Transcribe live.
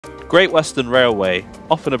Great Western Railway,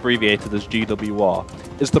 often abbreviated as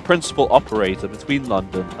GWR, is the principal operator between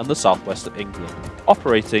London and the southwest of England,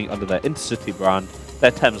 operating under their Intercity brand,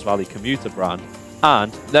 their Thames Valley Commuter brand,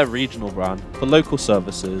 and their regional brand for local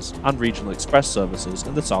services and regional express services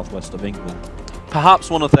in the southwest of England. Perhaps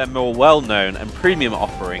one of their more well-known and premium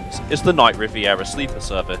offerings is the Night Riviera Sleeper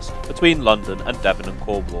service between London and Devon and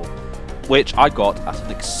Cornwall, which I got at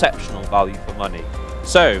an exceptional value for money.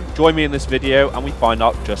 So, join me in this video and we find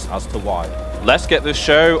out just as to why. Let's get this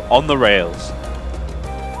show on the rails.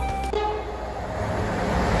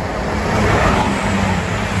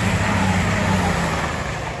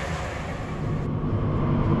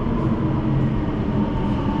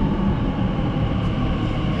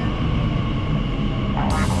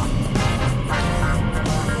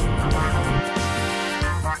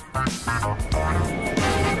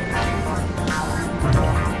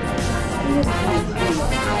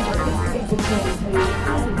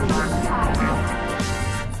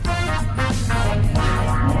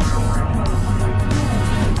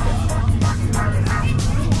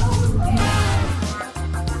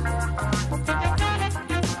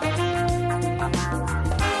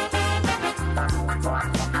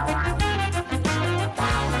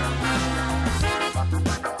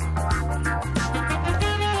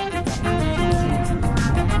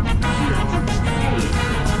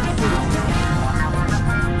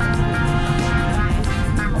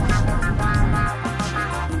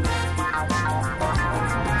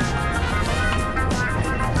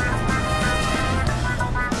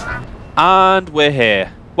 And we're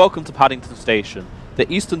here. Welcome to Paddington Station, the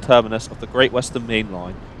eastern terminus of the Great Western Main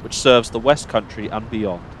Line, which serves the West Country and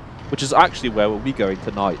beyond, which is actually where we'll be going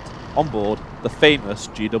tonight, on board the famous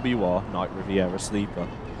GWR Night Riviera Sleeper.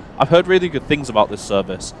 I've heard really good things about this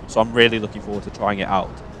service, so I'm really looking forward to trying it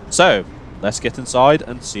out. So, let's get inside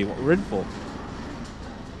and see what we're in for.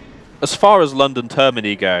 As far as London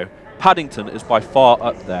termini go, Paddington is by far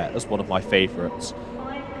up there as one of my favourites.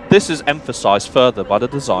 This is emphasised further by the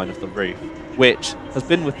design of the roof, which has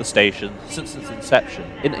been with the station since its inception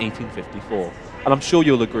in 1854, and I'm sure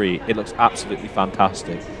you'll agree it looks absolutely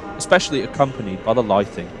fantastic, especially accompanied by the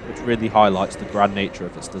lighting, which really highlights the grand nature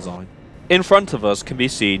of its design. In front of us can be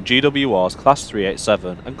seen GWR's Class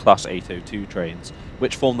 387 and Class 802 trains,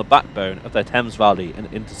 which form the backbone of their Thames Valley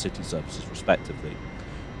and Intercity services respectively.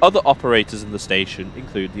 Other operators in the station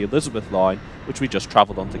include the Elizabeth line, which we just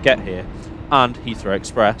travelled on to get here, and Heathrow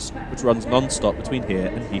Express, which runs non-stop between here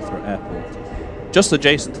and Heathrow Airport. Just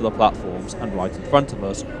adjacent to the platforms and right in front of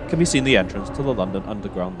us can be seen the entrance to the London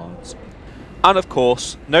Underground lines. And of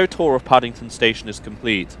course, no tour of Paddington Station is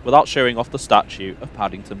complete without showing off the statue of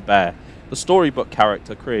Paddington Bear, the storybook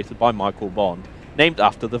character created by Michael Bond, named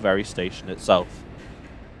after the very station itself.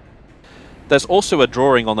 There's also a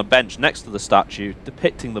drawing on a bench next to the statue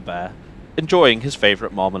depicting the bear enjoying his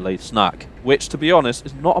favourite marmalade snack, which to be honest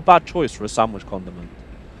is not a bad choice for a sandwich condiment.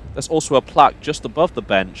 There's also a plaque just above the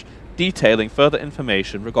bench detailing further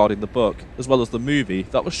information regarding the book as well as the movie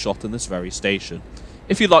that was shot in this very station.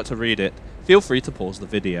 If you'd like to read it, feel free to pause the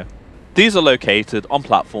video. These are located on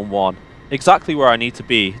platform 1, exactly where I need to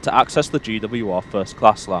be to access the GWR First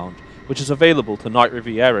Class Lounge, which is available to Night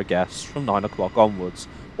Riviera guests from 9 o'clock onwards,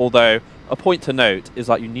 although a point to note is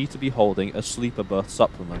that you need to be holding a sleeper berth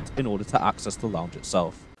supplement in order to access the lounge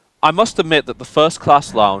itself. I must admit that the first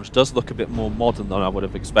class lounge does look a bit more modern than I would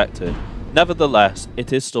have expected. Nevertheless,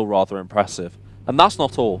 it is still rather impressive. And that's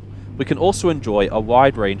not all. We can also enjoy a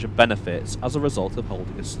wide range of benefits as a result of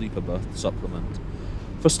holding a sleeper berth supplement.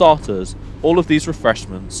 For starters, all of these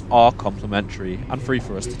refreshments are complimentary and free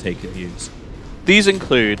for us to take and use. These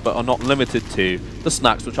include, but are not limited to, the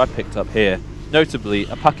snacks which I picked up here, notably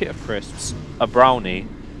a packet of crisps, a brownie,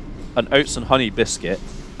 an oats and honey biscuit,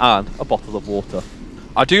 and a bottle of water.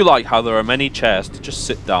 I do like how there are many chairs to just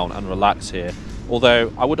sit down and relax here,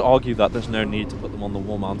 although I would argue that there's no need to put them on the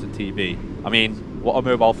wall-mounted TV. I mean, what are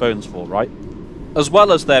mobile phones for, right? As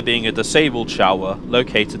well as there being a disabled shower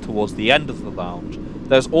located towards the end of the lounge,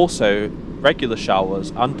 there's also regular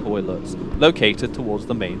showers and toilets located towards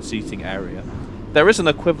the main seating area. There is an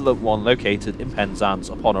equivalent one located in Penzance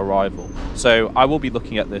upon arrival, so I will be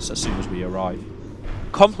looking at this as soon as we arrive.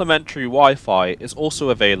 Complimentary Wi-Fi is also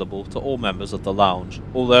available to all members of the lounge,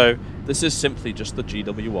 although this is simply just the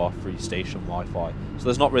GWR free station Wi-Fi, so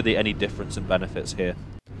there's not really any difference in benefits here.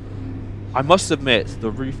 I must admit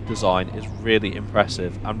the roof design is really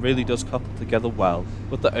impressive and really does couple together well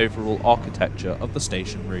with the overall architecture of the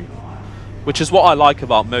station roof. Which is what I like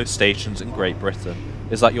about most stations in Great Britain,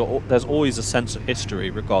 is that there's always a sense of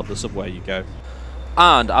history regardless of where you go.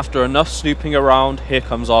 And after enough snooping around, here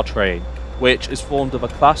comes our train, which is formed of a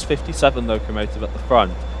Class 57 locomotive at the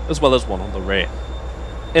front, as well as one on the rear.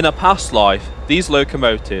 In a past life, these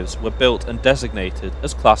locomotives were built and designated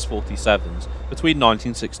as Class 47s between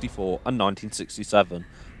 1964 and 1967,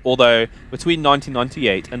 although between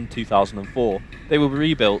 1998 and 2004 they were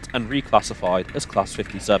rebuilt and reclassified as Class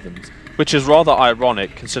 57s, which is rather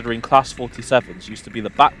ironic considering Class 47s used to be the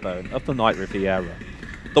backbone of the Night Riviera.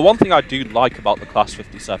 The one thing I do like about the Class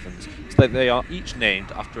 57s is that they are each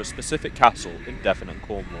named after a specific castle in Devon and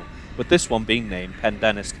Cornwall, with this one being named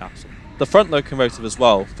Penzance Castle. The front locomotive as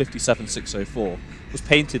well, 57604, was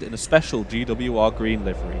painted in a special GWR green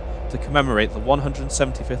livery to commemorate the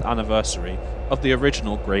 175th anniversary of the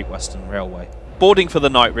original Great Western Railway. Boarding for the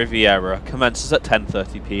Night Riviera commences at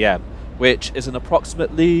 10:30 PM, which is in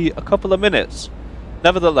approximately a couple of minutes.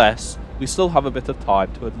 Nevertheless, we still have a bit of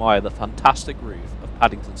time to admire the fantastic roof of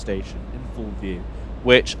Paddington Station in full view,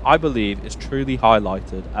 which I believe is truly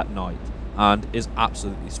highlighted at night and is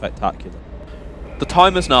absolutely spectacular. The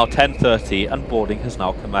time is now 10:30 and boarding has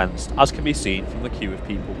now commenced, as can be seen from the queue of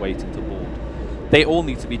people waiting to board. They all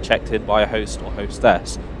need to be checked in by a host or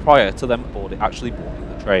hostess prior to them actually boarding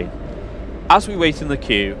the train. As we wait in the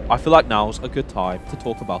queue, I feel like now's a good time to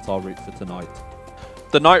talk about our route for tonight.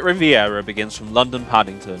 The Night Riviera begins from London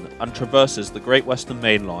Paddington and traverses the Great Western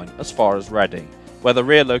Main Line as far as Reading, where the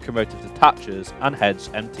rear locomotive detaches and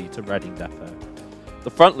heads empty to Reading Depot.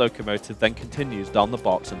 The front locomotive then continues down the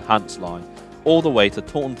Berks and Hants line, all the way to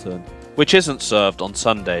Taunton, which isn't served on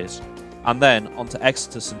Sundays, and then on to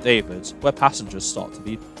Exeter St David's, where passengers start to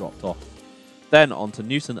be dropped off. Then on to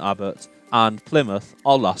Newton Abbot and Plymouth,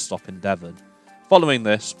 our last stop in Devon. Following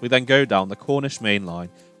this, we then go down the Cornish Main Line,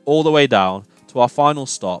 all the way down to our final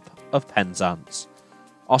stop of Penzance.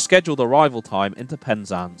 Our scheduled arrival time into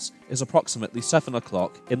Penzance is approximately 7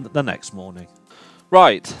 o'clock in the next morning.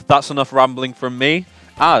 Right, that's enough rambling from me,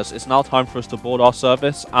 as it's now time for us to board our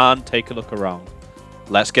service and take a look around.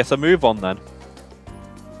 Let's get a move on then.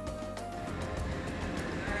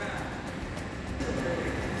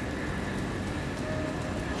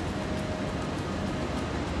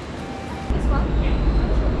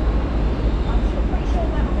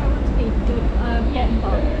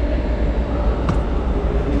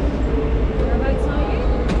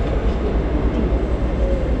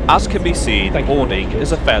 As can be seen, boarding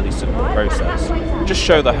is a fairly simple process. Just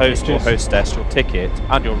show the host or hostess your ticket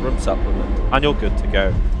and your room supplement and you're good to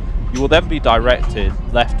go. You will then be directed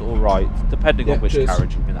left or right depending on which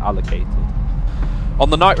carriage you've been allocated. On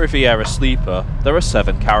the Night Riviera Sleeper there are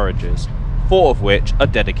 7 carriages, 4 of which are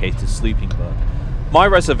dedicated sleeping berth. My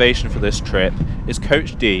reservation for this trip is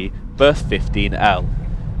Coach D, berth 15L.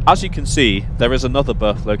 As you can see, there is another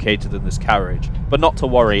berth located in this carriage, but not to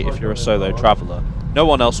worry if you're a solo traveller. No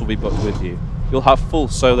one else will be booked with you. You'll have full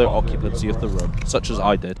solo occupancy of the room, such as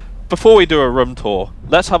I did. Before we do a room tour,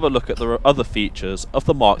 let's have a look at the other features of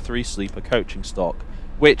the Mark III sleeper coaching stock,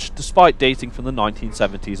 which, despite dating from the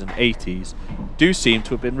 1970s and 80s, do seem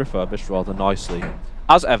to have been refurbished rather nicely,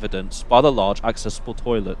 as evidenced by the large accessible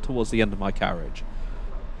toilet towards the end of my carriage.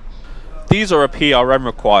 These are a PRM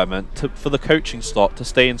requirement for the coaching slot to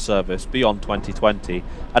stay in service beyond 2020,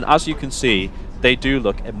 and as you can see, they do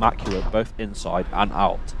look immaculate both inside and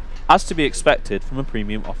out, as to be expected from a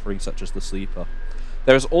premium offering such as the Sleeper.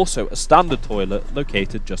 There is also a standard toilet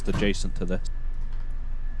located just adjacent to this.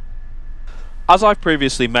 As I've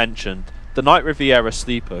previously mentioned, the Night Riviera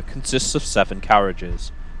Sleeper consists of 7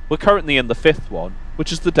 carriages. We're currently in the 5th one,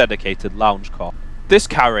 which is the dedicated lounge car. This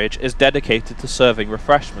carriage is dedicated to serving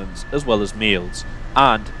refreshments as well as meals,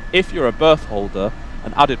 and if you're a berth holder,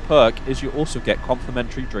 an added perk is you also get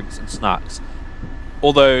complimentary drinks and snacks,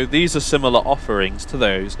 although these are similar offerings to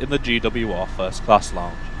those in the GWR First Class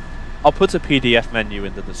Lounge. I'll put a PDF menu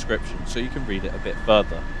in the description so you can read it a bit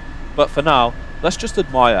further, but for now, let's just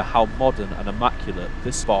admire how modern and immaculate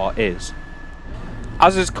this bar is.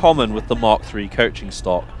 As is common with the Mark III coaching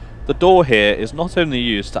stock, the door here is not only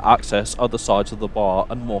used to access other sides of the bar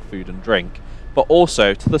and more food and drink, but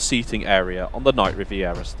also to the seating area on the Night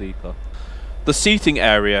Riviera Sleeper. The seating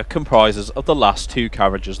area comprises of the last 2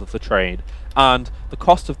 carriages of the train, and the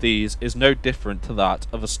cost of these is no different to that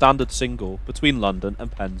of a standard single between London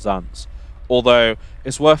and Penzance. Although,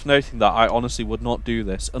 it's worth noting that I honestly would not do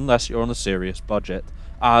this unless you're on a serious budget,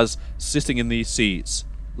 as sitting in these seats,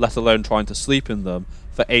 let alone trying to sleep in them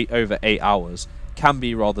for over 8 hours, can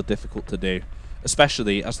be rather difficult to do,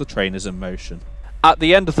 especially as the train is in motion. At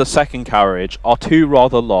the end of the second carriage are 2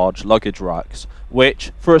 rather large luggage racks,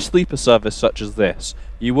 which, for a sleeper service such as this,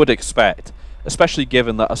 you would expect, especially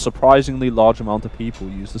given that a surprisingly large amount of people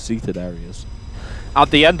use the seated areas.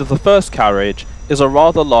 At the end of the first carriage is a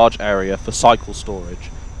rather large area for cycle storage,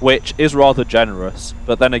 which is rather generous,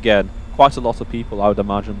 but then again, quite a lot of people I would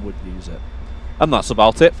imagine would use it. And that's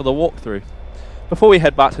about it for the walkthrough. Before we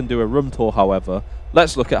head back and do a room tour, however,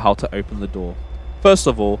 let's look at how to open the door. First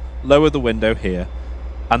of all, lower the window here,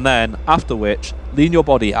 and then, after which, lean your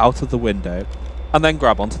body out of the window, and then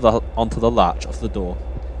grab onto the latch of the door.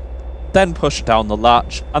 Then push down the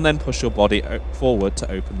latch, and then push your body forward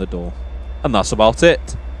to open the door. And that's about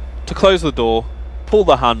it. To close the door, pull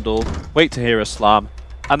the handle, wait to hear a slam,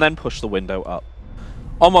 and then push the window up.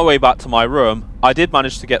 On my way back to my room, I did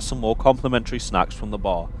manage to get some more complimentary snacks from the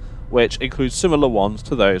bar, which includes similar ones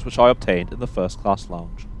to those which I obtained in the first class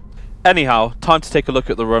lounge. Anyhow, time to take a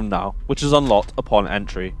look at the room now, which is unlocked upon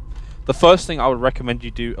entry. The first thing I would recommend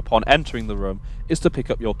you do upon entering the room is to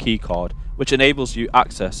pick up your key card, which enables you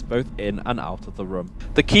access both in and out of the room.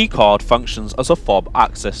 The key card functions as a fob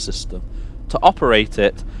access system. To operate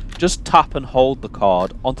it, just tap and hold the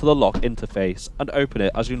card onto the lock interface and open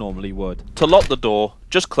it as you normally would. To lock the door,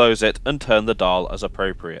 just close it and turn the dial as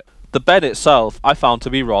appropriate. The bed itself I found to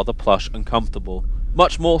be rather plush and comfortable,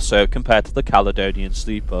 much more so compared to the Caledonian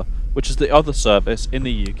Sleeper, which is the other service in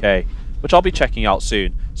the UK, which I'll be checking out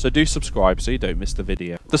soon, so do subscribe so you don't miss the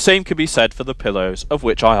video. The same could be said for the pillows, of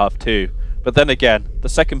which I have two, but then again, the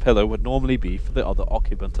second pillow would normally be for the other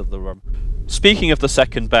occupant of the room. Speaking of the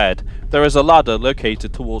second bed, there is a ladder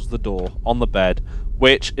located towards the door on the bed,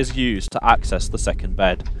 which is used to access the second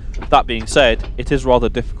bed. That being said, it is rather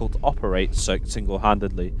difficult to operate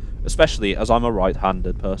single-handedly, especially as I'm a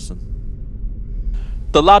right-handed person.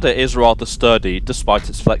 The ladder is rather sturdy despite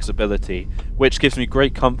its flexibility, which gives me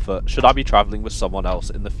great comfort should I be travelling with someone else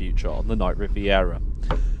in the future on the Night Riviera.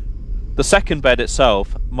 The second bed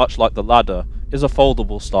itself, much like the ladder, is a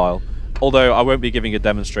foldable style, although I won't be giving a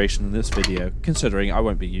demonstration in this video, considering I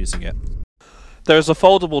won't be using it. There is a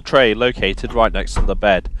foldable tray located right next to the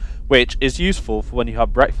bed, which is useful for when you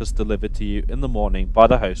have breakfast delivered to you in the morning by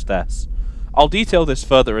the hostess. I'll detail this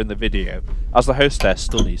further in the video, as the hostess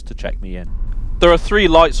still needs to check me in. There are 3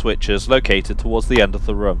 light switches located towards the end of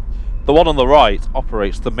the room. The one on the right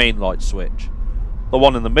operates the main light switch. The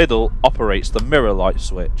one in the middle operates the mirror light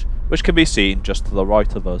switch, which can be seen just to the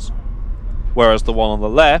right of us. Whereas the one on the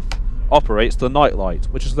left operates the night light,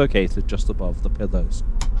 which is located just above the pillows.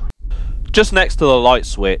 Just next to the light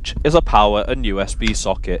switch is a power and USB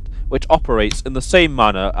socket, which operates in the same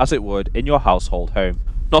manner as it would in your household home.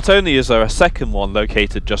 Not only is there a second one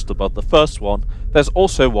located just above the first one, there's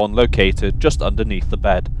also one located just underneath the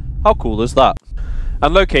bed. How cool is that?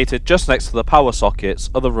 And located just next to the power sockets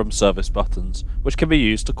are the room service buttons, which can be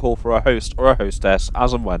used to call for a host or a hostess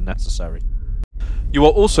as and when necessary. You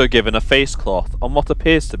are also given a face cloth on what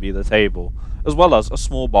appears to be the table, as well as a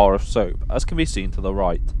small bar of soap, as can be seen to the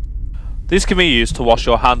right. These can be used to wash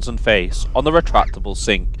your hands and face on the retractable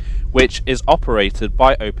sink, which is operated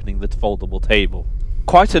by opening the foldable table.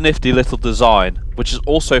 Quite a nifty little design, which is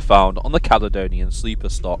also found on the Caledonian Sleeper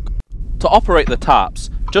stock. To operate the taps,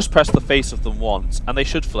 just press the face of them once and they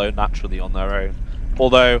should flow naturally on their own,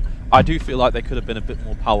 although I do feel like they could have been a bit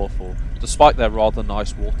more powerful, despite their rather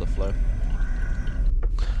nice water flow.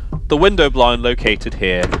 The window blind located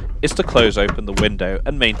here is to close open the window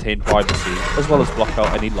and maintain privacy, as well as block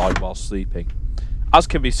out any light while sleeping. As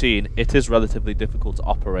can be seen, it is relatively difficult to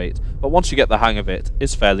operate, but once you get the hang of it,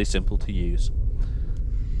 it's fairly simple to use.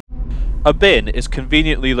 A bin is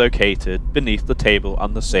conveniently located beneath the table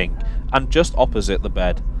and the sink, and just opposite the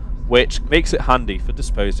bed, which makes it handy for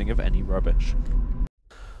disposing of any rubbish.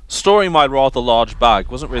 Storing my rather large bag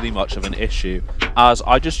wasn't really much of an issue, as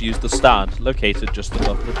I just used the stand located just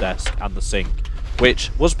above the desk and the sink,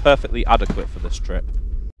 which was perfectly adequate for this trip.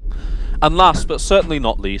 And last but certainly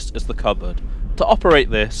not least is the cupboard. To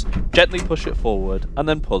operate this, gently push it forward and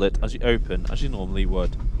then pull it as you open as you normally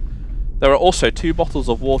would. There are also 2 bottles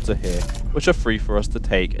of water here, which are free for us to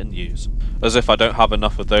take and use. As if I don't have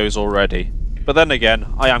enough of those already. But then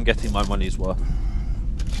again, I am getting my money's worth.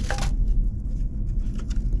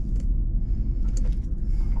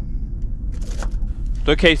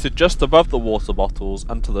 Located just above the water bottles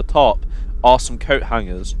and to the top are some coat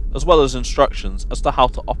hangers, as well as instructions as to how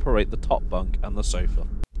to operate the top bunk and the sofa.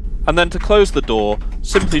 And then to close the door,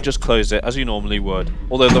 simply just close it as you normally would,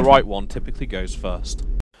 although the right one typically goes first.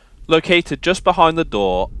 Located just behind the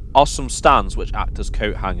door are some stands which act as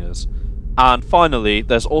coat hangers. And finally,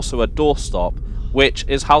 there's also a doorstop, which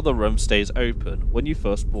is how the room stays open when you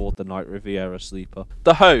first board the Night Riviera Sleeper.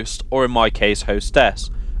 The host, or in my case hostess,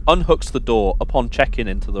 unhooks the door upon check-in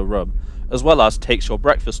into the room, as well as takes your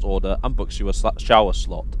breakfast order and books you a shower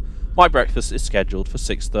slot. My breakfast is scheduled for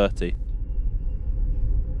 6:30.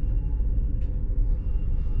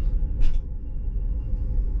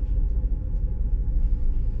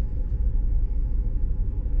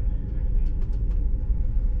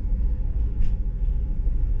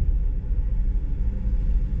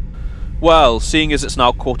 Well, seeing as it's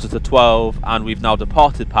now 12:15 and we've now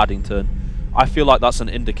departed Paddington, I feel like that's an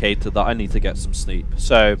indicator that I need to get some sleep.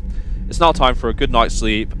 So, it's now time for a good night's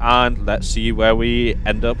sleep, and let's see where we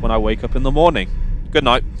end up when I wake up in the morning. Good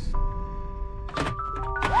night.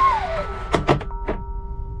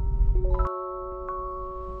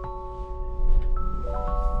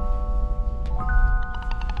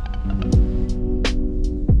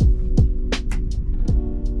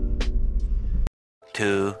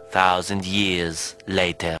 "2,000 years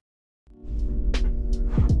later."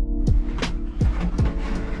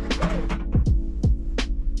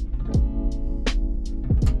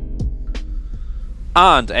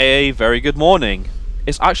 And a very good morning.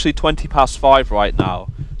 It's actually 5:20 right now,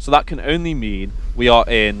 so that can only mean we are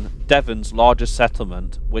in Devon's largest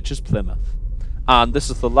settlement, which is Plymouth. And this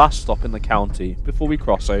is the last stop in the county before we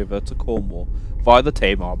cross over to Cornwall via the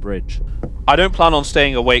Tamar Bridge. I don't plan on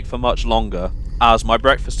staying awake for much longer, as my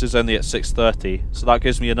breakfast is only at 6:30, so that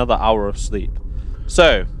gives me another hour of sleep.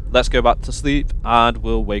 So, let's go back to sleep and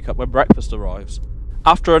we'll wake up when breakfast arrives.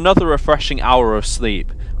 After another refreshing hour of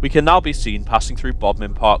sleep, we can now be seen passing through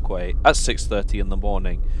Bodmin Parkway at 6:30 in the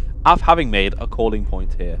morning, having made a calling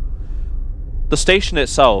point here. The station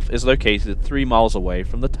itself is located 3 miles away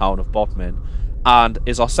from the town of Bodmin, and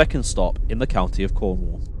is our second stop in the county of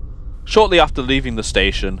Cornwall. Shortly after leaving the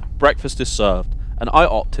station, breakfast is served, and I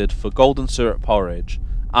opted for golden syrup porridge,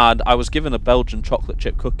 and I was given a Belgian chocolate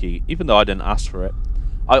chip cookie, even though I didn't ask for it.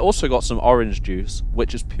 I also got some orange juice,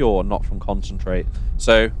 which is pure, not from concentrate,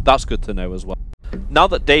 so that's good to know as well. Now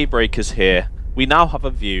that daybreak is here, we now have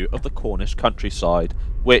a view of the Cornish countryside,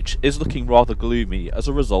 which is looking rather gloomy as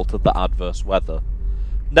a result of the adverse weather.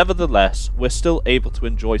 Nevertheless, we're still able to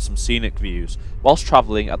enjoy some scenic views whilst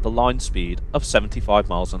travelling at the line speed of 75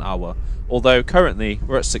 miles an hour, although currently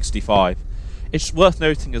we're at 65. It's worth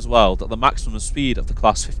noting as well that the maximum speed of the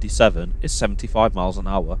Class 57 is 75 miles an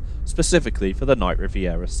hour, specifically for the Night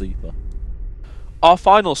Riviera Sleeper. Our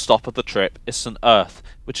final stop of the trip is St Erth,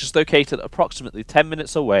 which is located approximately 10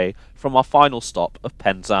 minutes away from our final stop of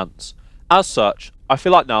Penzance. As such, I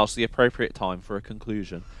feel like now's the appropriate time for a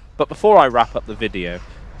conclusion, but before I wrap up the video,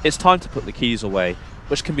 it's time to put the keys away,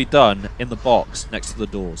 which can be done in the box next to the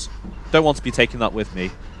doors. Don't want to be taking that with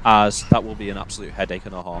me, as that will be an absolute headache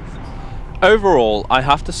and a half. Overall, I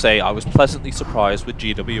have to say I was pleasantly surprised with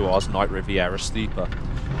GWR's Night Riviera Sleeper.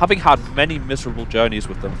 Having had many miserable journeys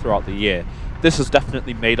with them throughout the year, this has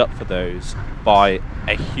definitely made up for those by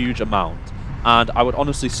a huge amount, and I would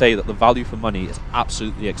honestly say that the value for money is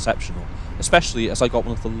absolutely exceptional, especially as I got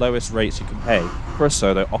one of the lowest rates you can pay for a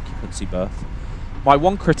solo occupancy berth. My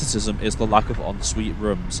one criticism is the lack of ensuite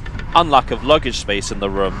rooms, and lack of luggage space in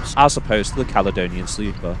the rooms as opposed to the Caledonian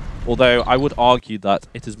Sleeper, although I would argue that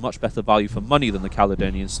it is much better value for money than the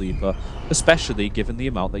Caledonian Sleeper, especially given the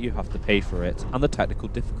amount that you have to pay for it and the technical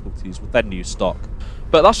difficulties with their new stock.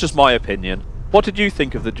 But that's just my opinion. What did you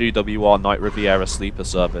think of the GWR Night Riviera Sleeper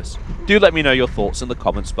service? Do let me know your thoughts in the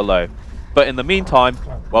comments below. But in the meantime,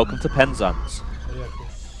 welcome to Penzance.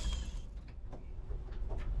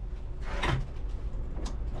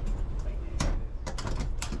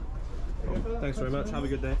 Thanks very much. Have a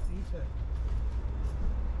good day.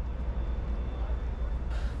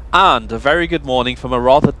 And a very good morning from a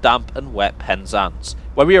rather damp and wet Penzance,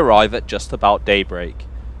 where we arrive at just about daybreak.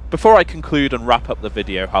 Before I conclude and wrap up the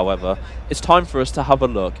video, however, it's time for us to have a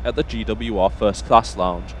look at the GWR First Class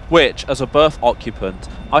Lounge, which, as a berth occupant,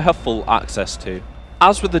 I have full access to.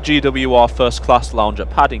 As with the GWR First Class Lounge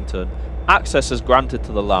at Paddington, access is granted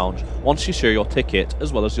to the lounge once you show your ticket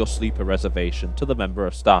as well as your sleeper reservation to the member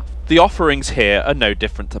of staff. The offerings here are no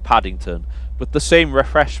different to Paddington, with the same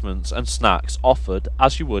refreshments and snacks offered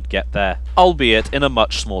as you would get there, albeit in a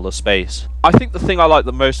much smaller space. I think the thing I like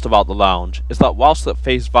the most about the lounge is that whilst at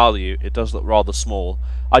face value it does look rather small,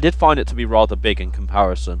 I did find it to be rather big in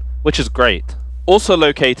comparison, which is great. Also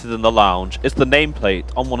located in the lounge is the nameplate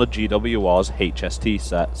on one of GWR's HST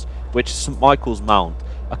sets, which is St Michael's Mount,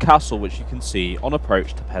 a castle which you can see on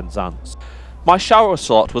approach to Penzance. My shower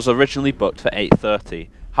slot was originally booked for 8:30,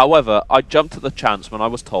 however I jumped at the chance when I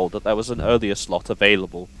was told that there was an earlier slot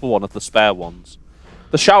available for one of the spare ones.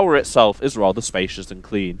 The shower itself is rather spacious and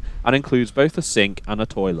clean, and includes both a sink and a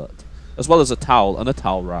toilet, as well as a towel and a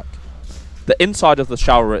towel rack. The inside of the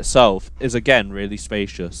shower itself is again really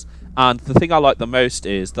spacious, and the thing I like the most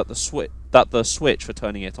is that the switch for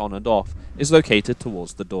turning it on and off is located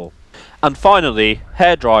towards the door. And finally,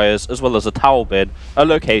 hair dryers as well as a towel bin are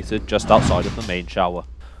located just outside of the main shower.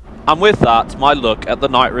 And with that, my look at the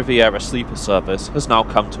Night Riviera Sleeper service has now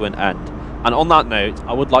come to an end, and on that note,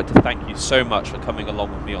 I would like to thank you so much for coming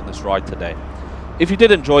along with me on this ride today. If you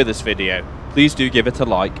did enjoy this video, please do give it a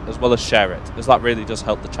like as well as share it, as that really does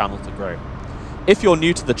help the channel to grow. If you're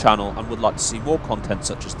new to the channel and would like to see more content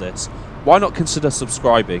such as this, why not consider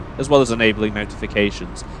subscribing as well as enabling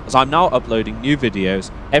notifications, as I'm now uploading new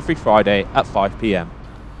videos every Friday at 5 PM.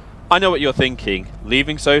 I know what you're thinking,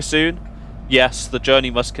 leaving so soon? Yes, the journey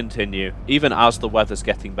must continue, even as the weather's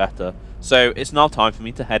getting better, so it's now time for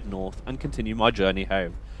me to head north and continue my journey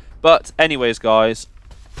home. But anyways guys,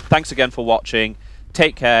 thanks again for watching,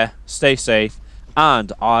 take care, stay safe,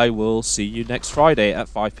 and I will see you next Friday at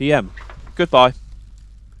 5 PM. Goodbye.